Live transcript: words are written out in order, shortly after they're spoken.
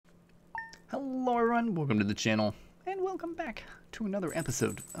Hello everyone, welcome to the channel, and welcome back to another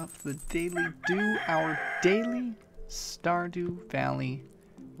episode of the Daily Do, our daily Stardew Valley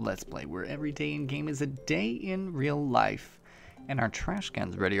Let's Play, where every day in game is a day in real life. And our trash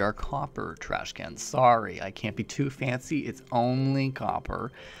can's ready, our copper trash can. Sorry, I can't be too fancy, it's only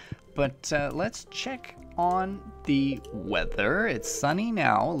copper. But let's check on the weather. It's sunny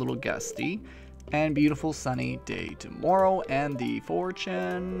now, a little gusty, and beautiful sunny day tomorrow, and the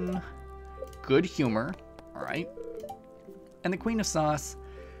fortune... good humor, all right. And the queen of sauce,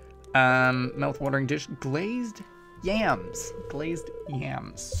 mouth-watering dish, glazed yams.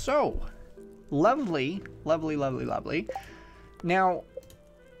 So, lovely. Now,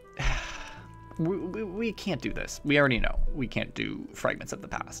 we can't do this. We already know. We can't do fragments of the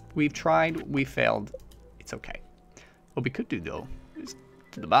past. We've tried, we failed. It's okay. What we could do, though, is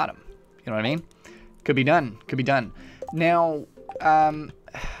to the bottom. You know what I mean? Could be done. Now,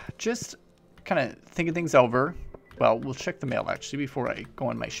 just... kind of thinking things over. Well, we'll check the mail actually before I go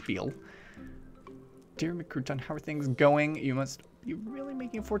on my spiel. Dear McCrouton, how are things going? You must be really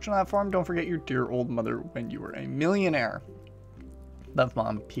making a fortune on that farm. Don't forget your dear old mother when you were a millionaire. Love,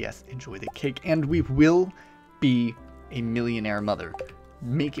 Mom. P.S. Enjoy the cake. And we will be a millionaire mother.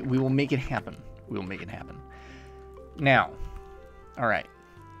 We will make it happen. We will make it happen. Now, all right.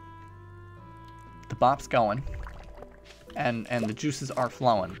 The bop's going. And the juices are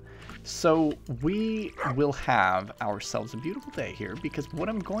flowing. So we will have ourselves a beautiful day here, because what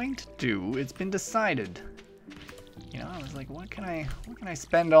I'm going to do, it's been decided. You know, I was like, what can I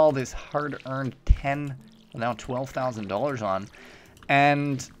spend all this hard-earned now $12,000 on?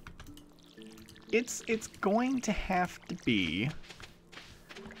 And it's going to have to be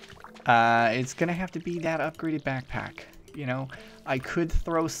that upgraded backpack. You know, I could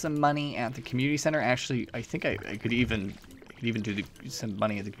throw some money at the community center. Actually, I think I could even do some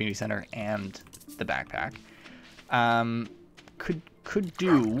money at the community center and the backpack. Could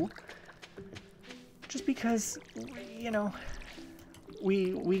do, just because, you know,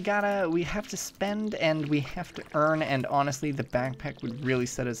 we have to spend and we have to earn, and honestly the backpack would really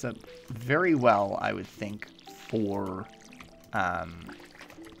set us up very well, I would think, for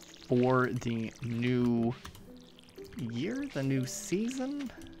the new year, the new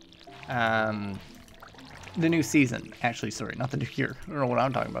season. The new season, actually, sorry, not the new year. I don't know what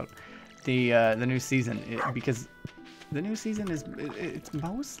I'm talking about. The new season, because the new season it's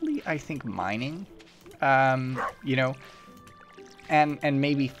mostly, I think, mining, you know, and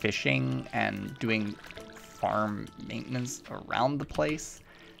maybe fishing and doing farm maintenance around the place.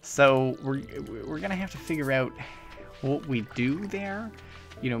 So we're gonna have to figure out what we do there.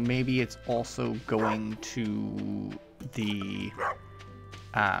 You know, maybe it's also going to the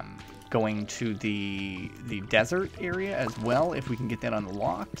desert area as well, if we can get that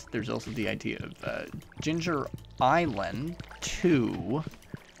unlocked. There's also the idea of Ginger Island too,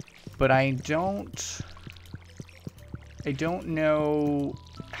 but I don't know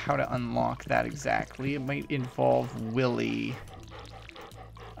how to unlock that exactly. It might involve Willy.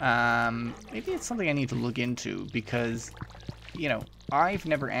 Maybe it's something I need to look into, because, you know, I've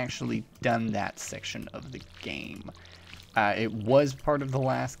never actually done that section of the game. It was part of the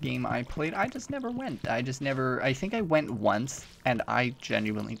last game I played. I just never went. I think I went once, and I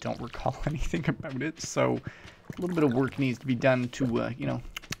genuinely don't recall anything about it. So a little bit of work needs to be done to, you know,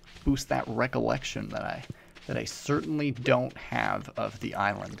 boost that recollection that I certainly don't have of the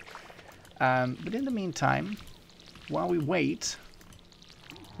island. But in the meantime, while we wait,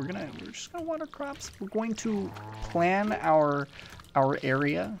 we're just gonna water crops. We're going to plan our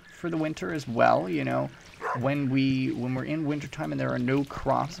area for the winter as well. You know, when we're in wintertime and there are no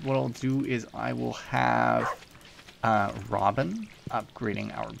crops, what I'll do is I will have Robin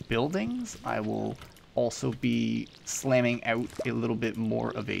upgrading our buildings. I will also be slamming out a little bit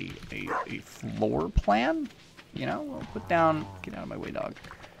more of a floor plan. You know, we'll put down, get out of my way, dog.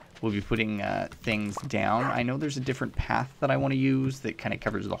 We'll be putting things down. I know there's a different path that I want to use that kind of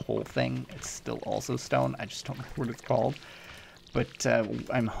covers the whole thing. It's still also stone. I just don't know what it's called. But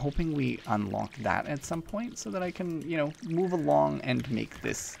I'm hoping we unlock that at some point so that I can, you know, move along and make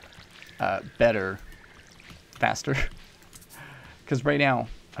this better, faster. Because right now,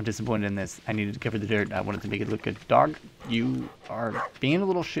 I'm disappointed in this. I needed to cover the dirt. I wanted to make it look good. Dog, you are being a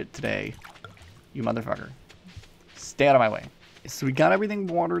little shit today. You motherfucker. Stay out of my way. So we got everything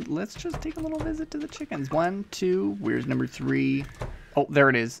watered. Let's just take a little visit to the chickens. 1, 2, where's number 3? Oh, there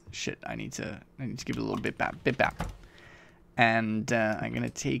it is. Shit, I need to give it a little bit back. And I'm going to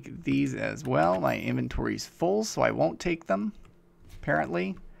take these as well. My inventory's full, so I won't take them,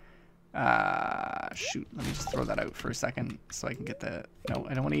 apparently. Shoot. Let me just throw that out for a second so I can get the... No,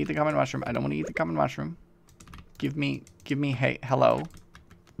 I don't want to eat the common mushroom. I don't want to eat the common mushroom. Give me, hey, hello.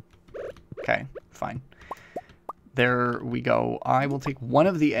 Okay, fine. There we go. I will take one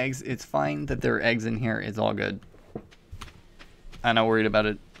of the eggs. It's fine that there are eggs in here. It's all good. I'm not worried about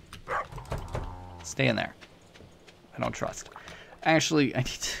it. Stay in there. I don't trust. Actually, I need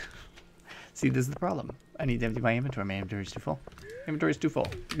to... See, this is the problem. I need to empty my inventory. My inventory's too full. Inventory's too full.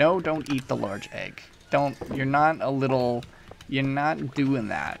 No, don't eat the large egg. Don't. You're not a little... You're not doing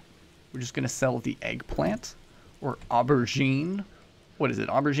that. We're just going to sell the eggplant. Or aubergine. What is it?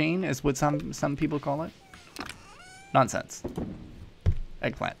 Aubergine is what some people call it. Nonsense.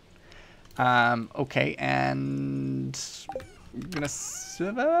 Eggplant. Okay, and... I'm gonna...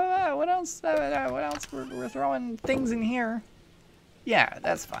 What else? What else? We're throwing things in here. Yeah,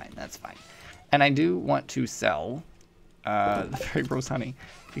 that's fine. That's fine. And I do want to sell the fairy rose honey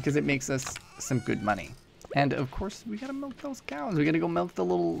because it makes us some good money. And of course, we gotta milk those cows. We gotta go milk the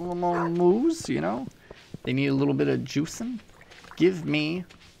little moos, you know? They need a little bit of juicing. Give me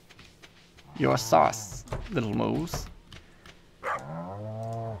your sauce, little moos.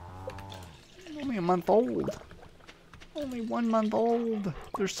 Only a month old. Only 1 month old.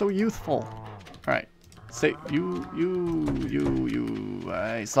 They're so youthful. All right. Say you.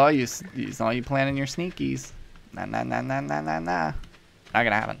 I saw you. Saw you planning your sneakies. Nah. Not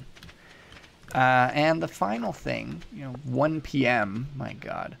gonna happen. And the final thing, you know, 1 p.m. My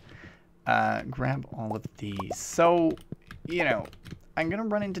God. Grab all of these. So, you know, I'm gonna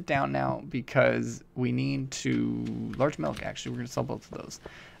run into town now because we need to large milk. Actually, we're gonna sell both of those.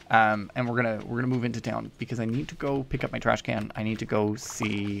 And we're gonna move into town because I need to go pick up my trash can. I need to go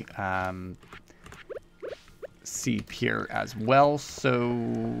see Pierre as well.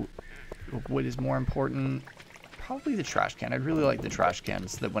 So what is more important? Probably the trash can. I'd really like the trash can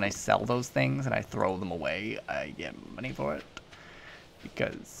so that when I sell those things and I throw them away, I get money for it.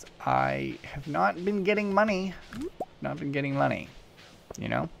 Because I have not been getting money. Not been getting money. You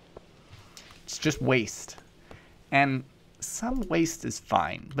know? It's just waste. And some waste is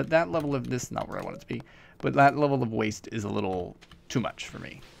fine, but that level of this is not where I want it to be. But that level of waste is a little too much for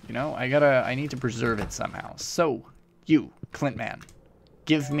me. You know, I need to preserve it somehow. So, you, Clint man,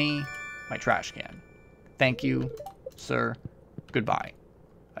 give me my trash can. Thank you, sir. Goodbye.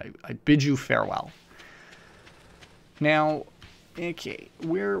 I bid you farewell. Now, okay,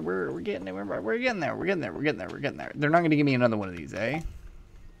 we're getting there. We're getting there. They're not gonna give me another one of these, eh?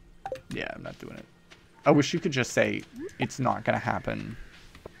 Yeah, I'm not doing it. I wish you could just say, it's not going to happen.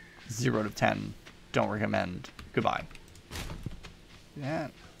 0 to 10. Don't recommend. Goodbye.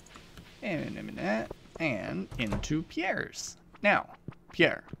 That. And into Pierre's. Now,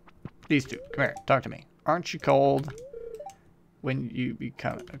 Pierre. These two. Come here. Talk to me. Aren't you cold? When you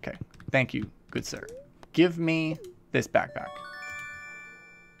become... Okay. Thank you, good sir. Give me this backpack.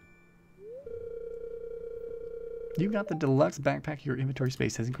 You got the deluxe backpack. Your inventory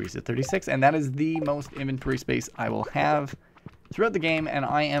space has increased to 36, and that is the most inventory space I will have throughout the game. And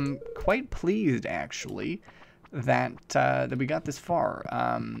I am quite pleased, actually, that that we got this far.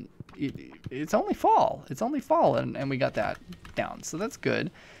 It's only fall. It's only fall, and we got that down, so that's good.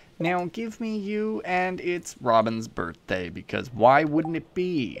 Now give me you, and it's Robin's birthday because why wouldn't it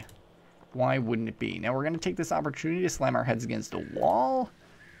be? Why wouldn't it be? Now we're gonna take this opportunity to slam our heads against a wall.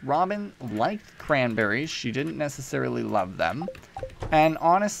 Robin liked cranberries. She didn't necessarily love them. And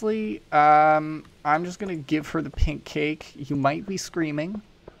honestly, I'm just going to give her the pink cake. You might be screaming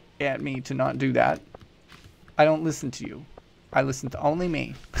at me to not do that. I don't listen to you. I listen to only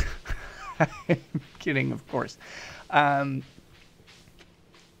me. I'm kidding, of course. But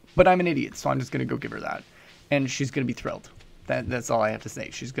I'm an idiot, so I'm just going to go give her that. And she's going to be thrilled. That's all I have to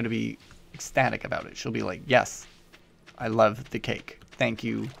say. She's going to be ecstatic about it. She'll be like, yes, I love the cake. Thank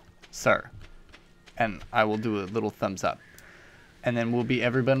you, sir. And I will do a little thumbs up. And then we'll be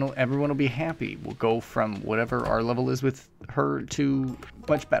everyone will be happy. We'll go from whatever our level is with her to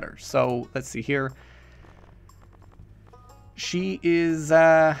much better. So let's see here. She is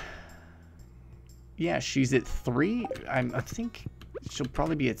yeah, she's at 3. I think she'll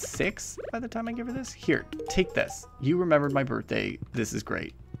probably be at 6 by the time I give her this. Here, take this. You remembered my birthday. This is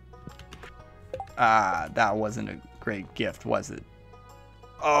great. That wasn't a great gift, was it?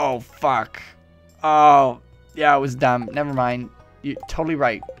 Oh, fuck. Oh, yeah, it was dumb. Never mind. You're totally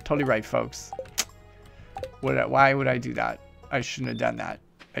right. Totally right, folks. Why would I do that? I shouldn't have done that.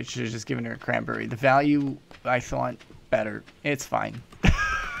 I should have just given her a cranberry. The value, I thought, better. It's fine.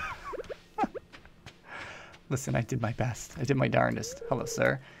 Listen, I did my best. I did my darndest. Hello,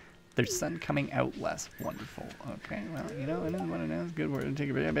 sir. There's sun coming out less. Wonderful. Okay, well, you know, it is what it is. Good word. Take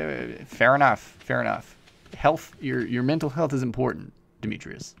a fair enough. Fair enough. Health, your mental health is important,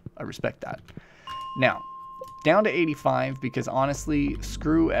 Demetrius. I respect that. Now, down to 85 because honestly,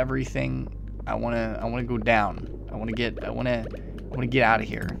 screw everything. I wanna go down. I wanna get out of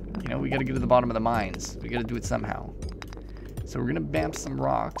here. You know, we gotta get to the bottom of the mines. We gotta do it somehow. So we're gonna bamf some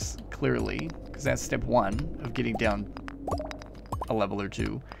rocks, clearly, because that's step 1 of getting down a level or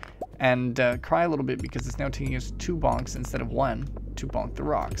 2. And cry a little bit because it's now taking us 2 bonks instead of 1 to bonk the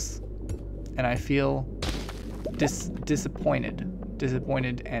rocks. And I feel disappointed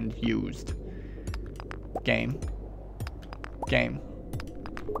and used. Game.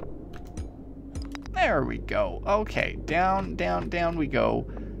 There we go. Okay, down we go.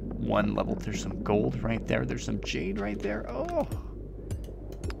 1 level. There's some gold right there. There's some jade right there. Oh.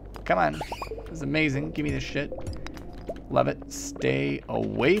 Come on. This is amazing. Give me this shit. Love it. Stay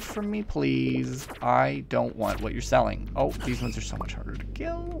away from me, please. I don't want what you're selling. Oh, these ones are so much harder to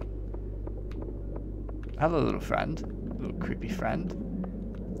kill. Hello, little friend. Little creepy friend.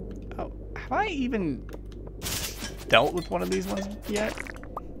 Oh, have I even dealt with one of these ones yet?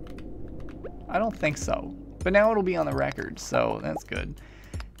 I don't think so. But now it'll be on the record, so that's good.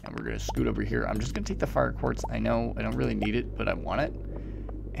 And we're going to scoot over here. I'm just going to take the fire quartz. I know I don't really need it, but I want it.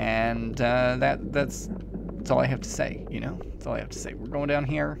 And that's all I have to say, you know? That's all I have to say. We're going down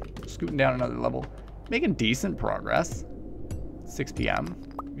here, scooting down another level. Making decent progress. 6 p.m.,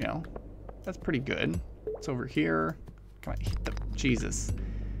 you know? That's pretty good. It's over here. Come on, hit the... Jesus.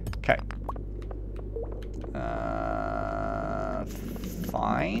 Okay.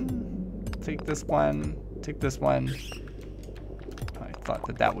 Fine. Take this one. Take this one. I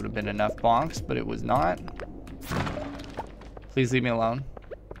thought that would have been enough bonks, but it was not. Please leave me alone.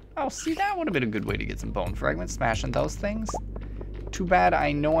 Oh, see, that would have been a good way to get some bone fragments, smashing those things. Too bad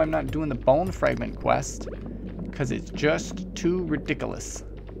I know I'm not doing the bone fragment quest, because it's just too ridiculous.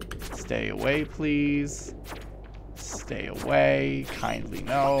 Stay away, please. Stay away. Kindly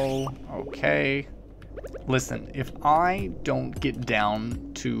no. Okay. Listen, if I don't get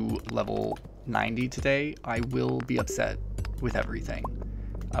down to level 90 today, I will be upset with everything.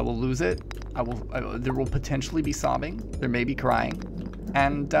 I will lose it. There will potentially be sobbing. There may be crying.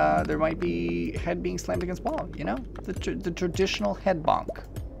 And there might be head being slammed against wall, you know? The traditional head bonk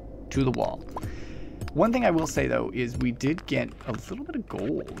to the wall. One thing I will say, though, is we did get a little bit of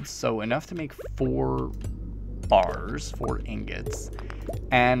gold. So enough to make 4 bars, 4 ingots.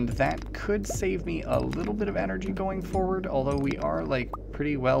 And that could save me a little bit of energy going forward. Although we are, like,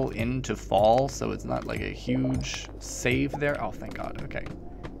 pretty well into fall. So it's not, like, a huge save there. Oh, thank God. Okay.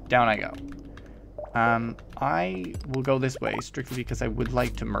 Down I go. I will go this way strictly because I would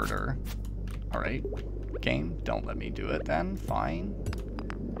like to murder. Alright. Game, don't let me do it then. Fine.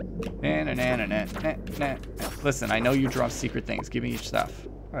 Listen, I know you drop secret things. Give me your stuff.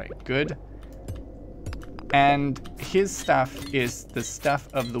 Alright, good. And his stuff is the stuff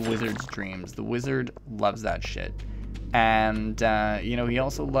of the wizard's dreams. The wizard loves that shit. And, you know, he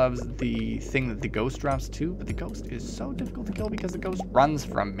also loves the thing that the ghost drops too. But the ghost is so difficult to kill because the ghost runs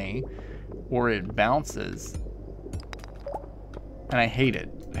from me. Or it bounces. And I hate it.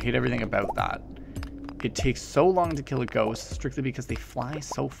 I hate everything about that. It takes so long to kill a ghost strictly because they fly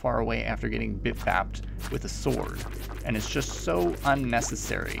so far away after getting bit-bapped with a sword. And it's just so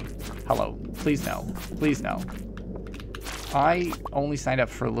unnecessary. Hello. Please no. Please no. I only signed up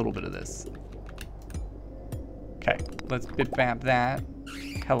for a little bit of this. Okay. Let's bit-bap that.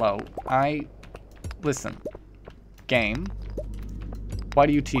 Hello. Listen. Game. Why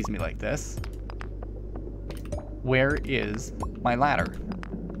do you tease me like this? Where is my ladder?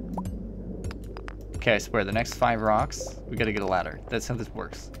 Okay, I swear, the next 5 rocks, we gotta get a ladder. That's how this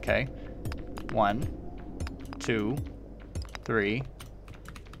works, okay? 1, 2, 3.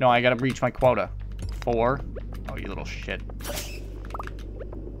 No, I gotta reach my quota. 4. Oh, you little shit.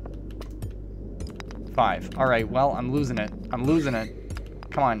 5. Alright, well, I'm losing it. I'm losing it.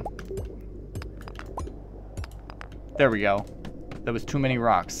 Come on. There we go. That was too many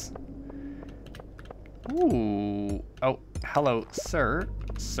rocks. Ooh. Oh, hello, sir.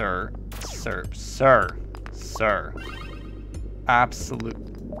 Sir. Sir. Sir. Sir. Absolute.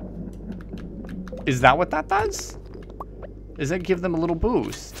 Is that what that does? Does that give them a little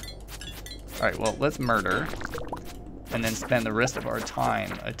boost? Alright, well, let's murder. And then spend the rest of our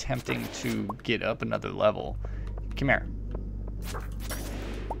time attempting to get up another level. Come here.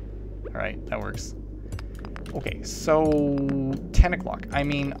 Alright, that works. Okay, so 10 o'clock. I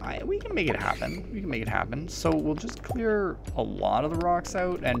mean, we can make it happen. We can make it happen. So we'll just clear a lot of the rocks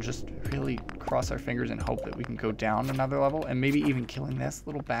out and just really cross our fingers and hope that we can go down another level. And maybe even killing this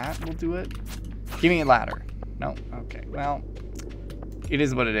little bat will do it. Give me a ladder. No? Okay, well, it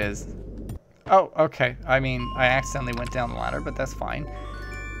is what it is. Oh, okay. I mean, I accidentally went down the ladder, but that's fine.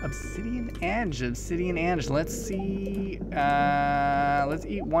 Obsidian edge, obsidian edge. Let's see. Let's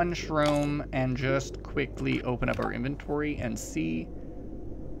eat one shroom and just quickly open up our inventory and see.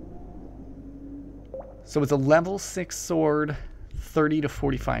 So it's a level 6 sword, 30 to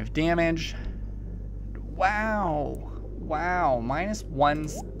 45 damage. Wow. Wow. -1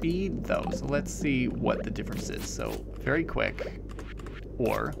 speed though. So let's see what the difference is. So very quick.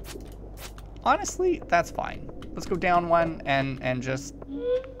 Or honestly, that's fine. Let's go down one and just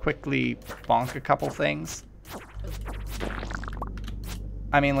quickly bonk a couple things.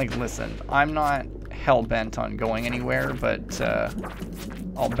 I mean, like, listen, I'm not hell-bent on going anywhere, but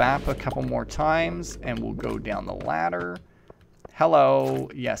I'll bap a couple more times and we'll go down the ladder. Hello.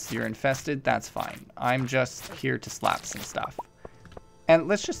 Yes, you're infested. That's fine. I'm just here to slap some stuff. And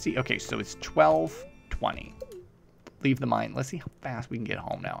let's just see. Okay, so it's 12:20. Leave the mine. Let's see how fast we can get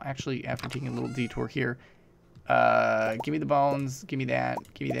home now. Actually, after taking a little detour here, give me the bones, give me that,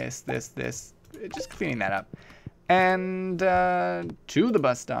 give me this, just cleaning that up. And to the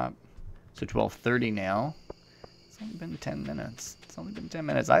bus stop. So 12:30 now. It's only been 10 minutes. It's only been 10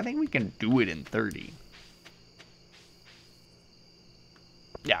 minutes. I think we can do it in 30.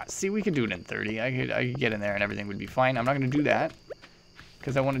 Yeah, see, we could do it in 30. I could get in there and everything would be fine. I'm not going to do that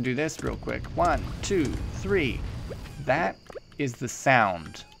because I want to do this real quick. 1, 2, 3. That is the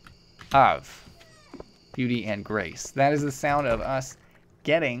sound of beauty and grace. That is the sound of us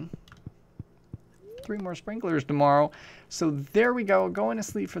getting 3 more sprinklers tomorrow. So there we go, going to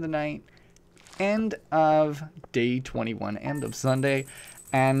sleep for the night. End of day 21, end of Sunday.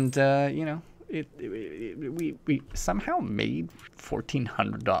 And, you know, we somehow made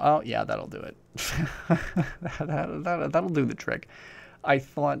 $1,400. Oh, yeah, that'll do it. That'll do the trick. I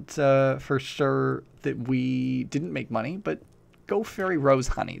thought for sure that we didn't make money, but go Fairy Rose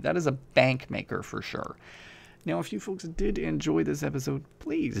Honey. That is a bank maker for sure. Now, if you folks did enjoy this episode,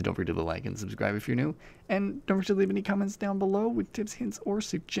 please don't forget to like and subscribe if you're new. And don't forget to leave any comments down below with tips, hints, or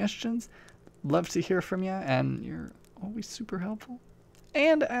suggestions. Love to hear from you, and you're always super helpful.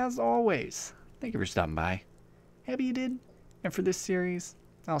 And as always, thank you for stopping by. Happy you did. And for this series,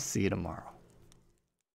 I'll see you tomorrow.